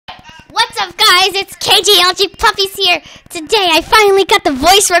What's up, guys? It's KJLG Puppies here. Today, I finally got the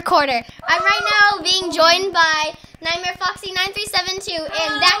voice recorder. I'm right now being joined by Nightmare Foxy 9372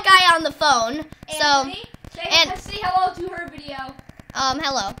 and that guy on the phone. Say hello to her video.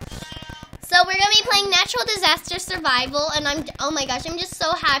 Hello. So we're gonna be playing Natural Disaster Survival, and oh my gosh, I'm just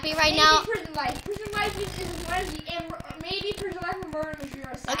so happy right now. Prison Life. Prison Life is one of the, maybe Prison Life or Murder Mystery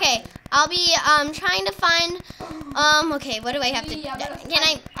or something. Okay, I'll be trying to find okay, what do I have to?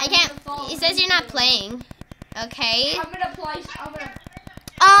 I can't. It says you're not playing. Okay. Well,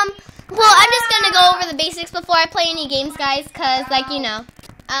 I'm just gonna go over the basics before I play any games, guys, cause like you know.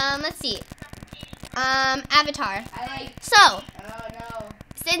 Let's see. Avatar. So,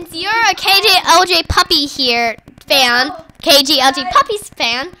 since you're a KJLG Puppy here fan, KJLG Puppies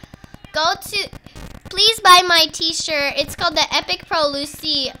fan, please buy my T-shirt. It's called the Epic Pro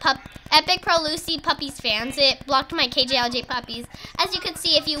Lucy Puppies fans. It blocked my KJLG Puppies. As you can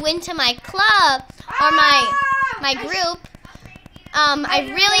see, if you went to my club or my group,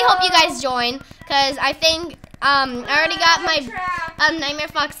 I really hope you guys join, cause I think I already got my Nightmare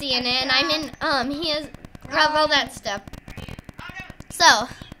Foxy in it, and I'm in he has all that stuff. So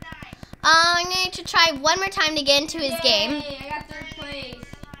I'm going to try one more time to get into his game. I got third place.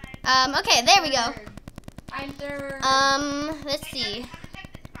 Okay, there we go. I'm third. Let's see.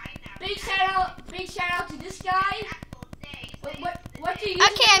 Big shout out to this guy. What's your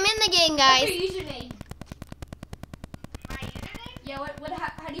username? Okay, I'm in the game, guys. What's your username? My username? Yeah,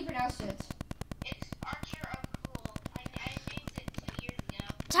 how do you pronounce it? It's Archer of Cool. I changed it 2 years ago.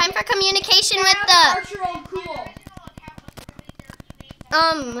 Time for communication with the Archer of Cool.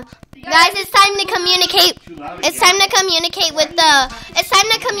 guys, it's time to communicate. It's time to communicate with the. It's time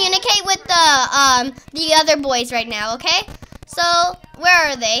to communicate with the other boys right now. Okay. So where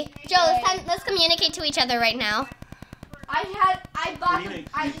are they? Joe, let's communicate to each other right now. I just bought the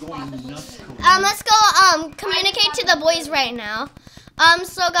Let's go communicate to the boys right now.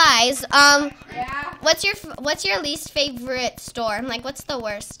 So guys, yeah. what's your least favorite store? Like, what's the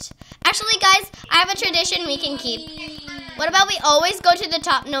worst? Actually, guys, I have a tradition we can keep. What about we always go to the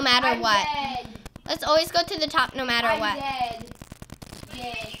top no matter what? Dead. Let's always go to the top no matter what. Dead.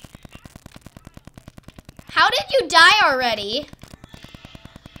 Dead. How did you die already?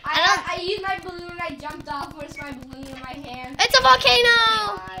 I used my balloon. I jumped off with my balloon in my hand. It's a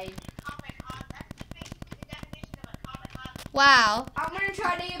volcano! Wow. I'm gonna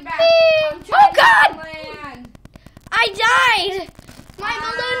try to get back. Oh God! I died! My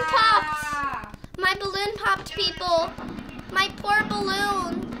balloon popped! My balloon popped, people. My poor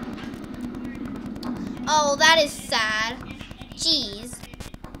balloon. Oh, that is sad. Jeez.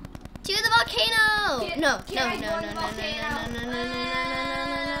 To the volcano! No.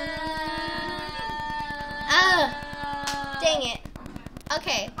 Dang it.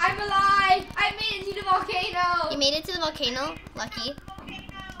 Okay. I'm alive! I made it to the volcano! You made it to the volcano? Lucky.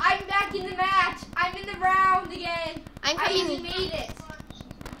 I'm back in the match! I'm in the round again! I'm coming. I made it!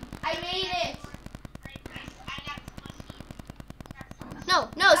 I made it! No,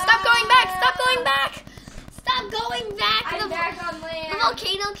 stop going back! Stop going back! Stop going back! I'm back on land! The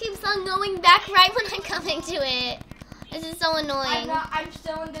volcano keeps on going back right when I'm coming to it. This is so annoying. I'm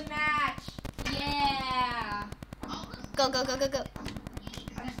still in the match! Yeah! Go. I'm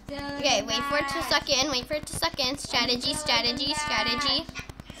still Okay, in wait for it to suck in. Wait for it to suck in. Strategy. I'm still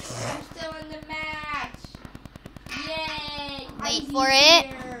in the match! Yay! Wait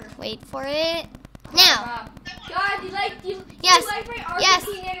for it. Now! God, do you like Yes. my Yes.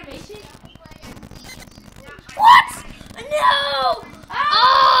 RPG animation? What? No!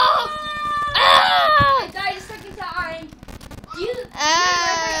 Oh! I died a second time. Do you like my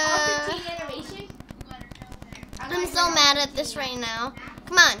RPG animation? I'm so mad at this right now.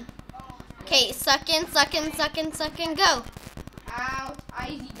 Come on. Okay, suck in, go. Ow,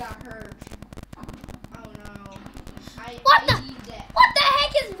 Izzy got hurt. Oh no. What the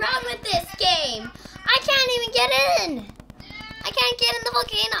heck is wrong with this game? I can't even get in. I can't get in the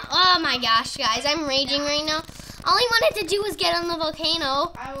volcano. Oh my gosh, guys, I'm raging right now. All I wanted to do was get on the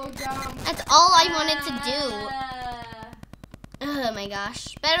volcano. I will jump. That's all I wanted to do. Oh my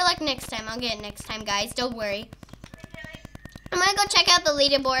gosh. Better luck next time. I'll get it next time, guys. Don't worry. I'm gonna go check out the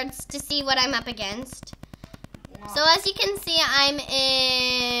leaderboards to see what I'm up against. Wow. So as you can see, I'm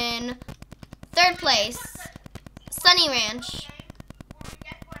in 3rd place. Sunny Ranch.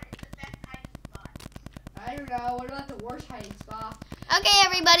 I don't know. What about the worst hiding spot? Okay,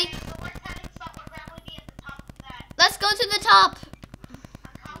 everybody. Let's go to the top.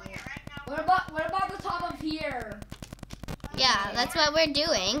 What about the top of here? Yeah, that's what we're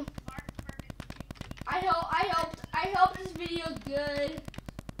doing. I hope this video is good.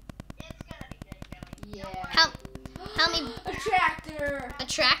 Tell me. A tractor. A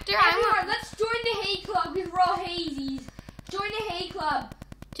tractor? Everyone, let's join the hay club because we're all hazies. Join the hay club.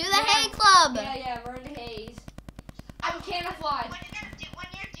 To the hay club. Yeah, we're in the haze. I'm camouflaged.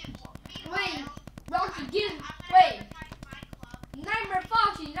 Wait, Rocky, wait. Nightmare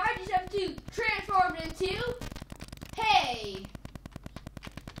Foxy, I just have to transform into hay.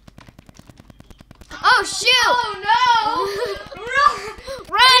 Oh shoot! Oh no!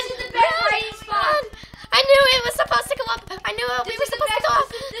 Run! This is the best hiding spot. I knew it was supposed to go up. I knew we were supposed to go up.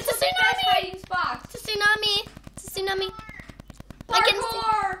 This is the best hiding spot. It's a tsunami. It's a tsunami.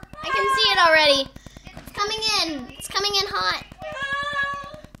 Parkour. I can see it already. It's coming in. It's coming in hot.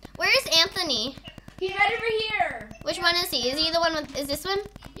 Where's Anthony? He's right over here. Which one is he? Is he the one with? Is this one?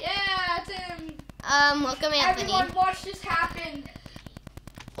 Yeah, it's him. Welcome Anthony. Everyone, watch this happen.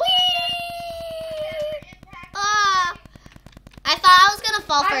 Whee! I thought I was gonna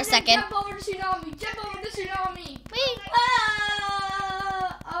fall for a second. Jump over the tsunami. Jump over the tsunami. Whee!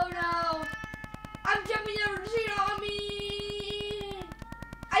 Oh no! I'm jumping over the tsunami.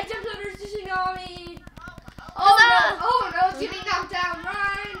 I jumped over the tsunami. Oh no! It's getting knocked down.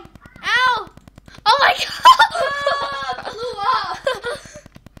 Run! Ow! Oh my god! Blew up.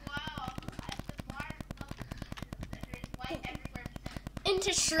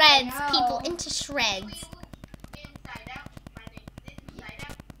 Into shreds, people. Into shreds.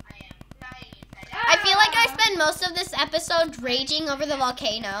 I feel like I spend most of this episode raging over the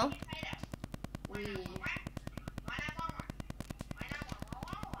volcano.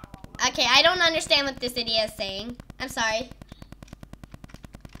 Okay, I don't understand what this idiot is saying. I'm sorry.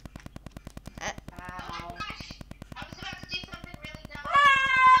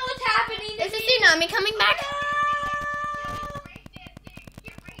 What's happening? Is the tsunami coming back?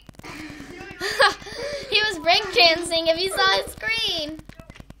 He was breakdancing if you saw his screen.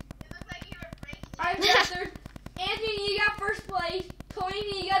 I got third. Anthony, you got first place.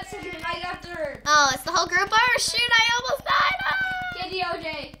 Tony, you got second. I got third. Oh, it's the whole group. Oh, shoot, I almost died. Kitty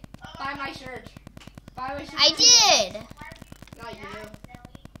OJ, buy my shirt. Buy my shirt. I did. Not you.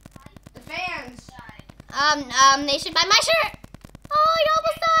 The fans. They should buy my shirt. Oh, I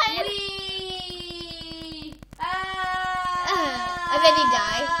almost died. Whee! And then you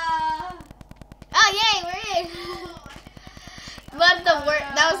die. Oh, yay, we're in. But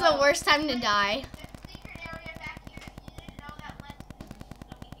that was the worst time to die.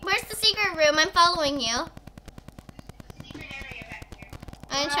 Where's the secret room? I'm following you.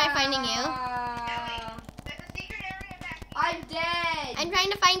 I'm gonna try finding you. I'm dead. I'm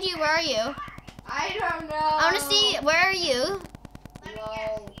trying to find you. Where are you? I don't know. I want to see. Where are you?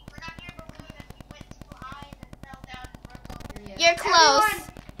 Whoa. You're close.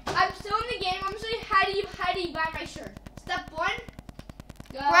 Everyone, I'm still in the game. I'm gonna show you how do you buy my shirt. Step 1.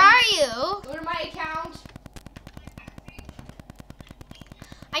 Go. Where are you? Go to my account.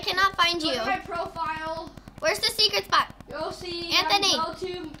 I cannot find you. Go to my profile. Where's the secret spot? You'll see. Anthony.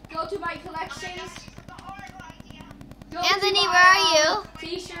 Go to my collections. Anthony, where are you?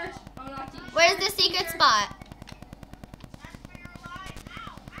 T-shirts. Oh, not t-shirts. Where's the secret spot?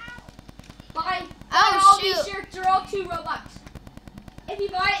 Buy Oh, all shoot. these shirts. They're all 2 Robux. If you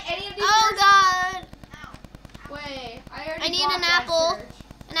buy any of these Oh shirts. God! Wait, I already I need bought an that apple. shirt.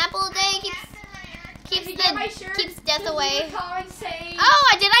 An apple a day If you get my shirt, keeps death just away. leave a comment saying-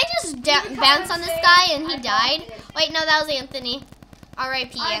 Oh, did I just leave a bounce comment on this saying guy and he I bought died? this. Wait, no, that was Anthony.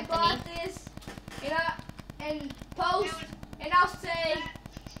 R.I.P. I Anthony. bought this and post, and I'll say,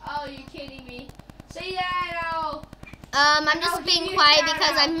 oh, you're kidding me. Say that, I'm I'll just give being you a quiet shout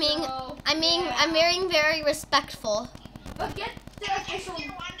because out, I'm being so, I'm yeah. being very respectful. But get the official.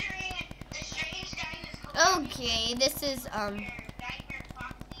 Okay, this is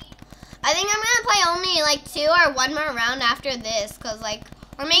I think I'm gonna play only like 2 or 1 more round after this, cause like,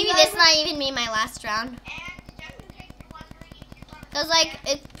 or maybe this might even be my last round. Cause like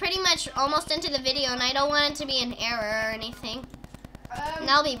it's pretty much almost into the video, and I don't want it to be an error or anything. And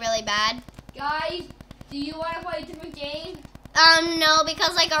that'll be really bad. Guys, do you want to play a different game? No,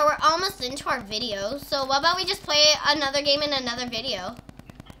 because like we're almost into our video. So what about we just play another game in another video?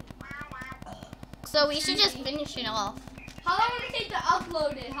 So we should just finish it off. How long would it take to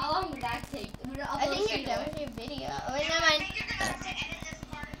upload it? How long would that take? Would it I upload think you're straight done away? with your video. Oh, wait, never mind.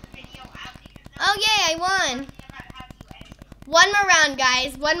 Oh yay, I won. 1 more round,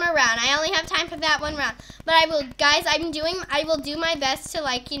 guys. 1 more round. I only have time for that 1 round. But I will, guys, I will do my best to,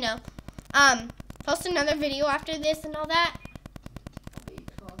 like, you know, post another video after this and all that.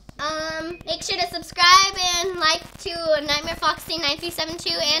 Make sure to subscribe and like to Nightmare Foxy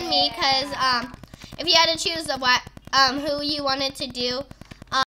 9372 and me, because if you had to choose who you wanted to do